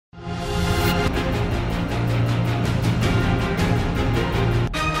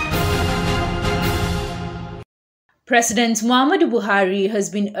President Mohammadu Buhari has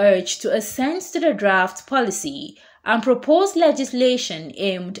been urged to assent to the draft policy and propose legislation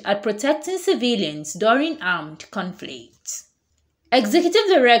aimed at protecting civilians during armed conflict. Executive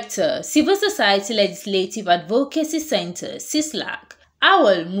Director, Civil Society Legislative Advocacy Centre, CISLAC,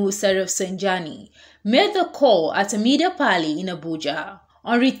 Auwal Musa Rafsanjani, made the call at a media parley in Abuja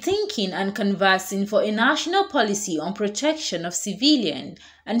on rethinking and canvassing for a national policy on protection of civilian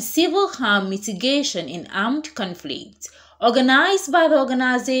and civil harm mitigation in armed conflict, organized by the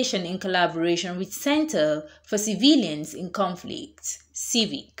organization in collaboration with Centre for Civilians in Conflict,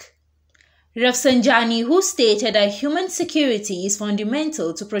 CIVIC. Rafsanjani, who stated that human security is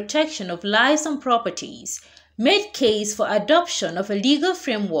fundamental to protection of lives and properties, made case for adoption of a legal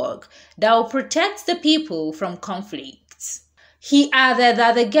framework that will protect the people from conflicts. He added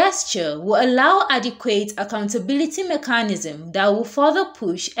that the gesture will allow adequate accountability mechanism that will further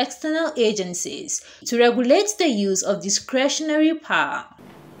push external agencies to regulate the use of discretionary power.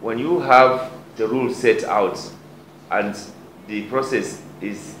 When you have the rules set out and the process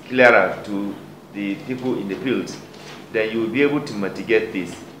is clearer to the people in the field, then you will be able to mitigate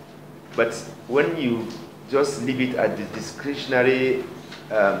this. But when you just leave it at the discretionary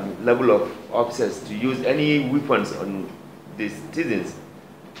level of officers to use any weapons on the citizens,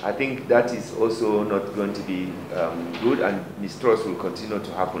 I think that is also not going to be good, and mistrust will continue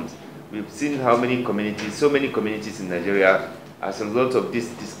to happen. We've seen how many communities, so many communities in Nigeria, as a result of this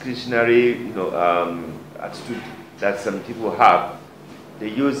discretionary attitude that some people have, they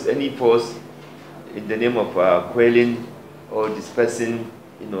use any force in the name of quelling or dispersing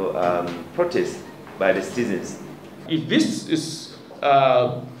protest by the citizens. If this is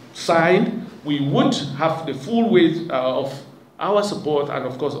signed, we would have the full weight of our support and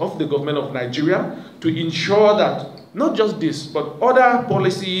of course of the government of Nigeria to ensure that not just this, but other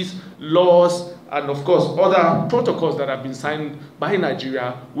policies, laws, and of course other protocols that have been signed by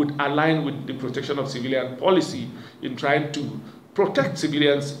Nigeria would align with the protection of civilian policy in trying to protect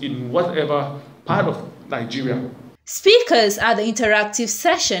civilians in whatever part of Nigeria. Speakers at the interactive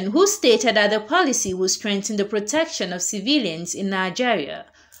session who stated that the policy will strengthen the protection of civilians in Nigeria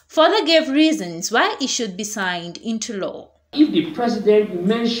further gave reasons why it should be signed into law. If the president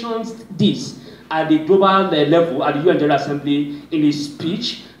mentions this at the global level at the UN General Assembly in his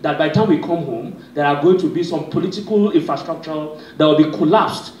speech, that by the time we come home, there are going to be some political infrastructure that will be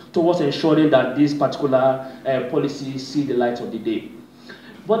collapsed towards ensuring that this particular policy see the light of the day.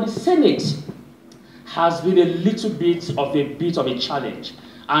 But the Senate has been a little bit of a challenge,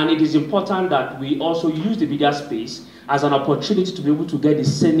 and it is important that we also use the media space as an opportunity to be able to get the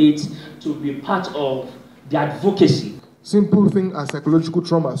Senate to be part of the advocacy. Simple thing as psychological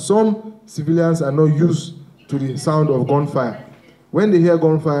trauma. Some civilians are not used to the sound of gunfire. When they hear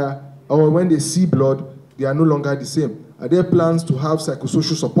gunfire or when they see blood, they are no longer the same. Are there plans to have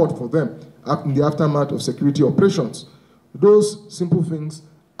psychosocial support for them in the aftermath of security operations? Those simple things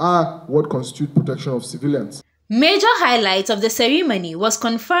are what constitute protection of civilians. Major highlight of the ceremony was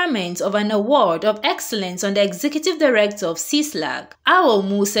conferment of an award of excellence on the Executive Director of CISLAC, Auwal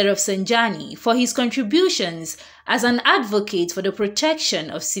Musa Rafsanjani, for his contributions as an advocate for the protection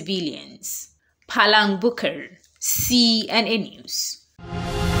of civilians. Palang Bukar, CNN News.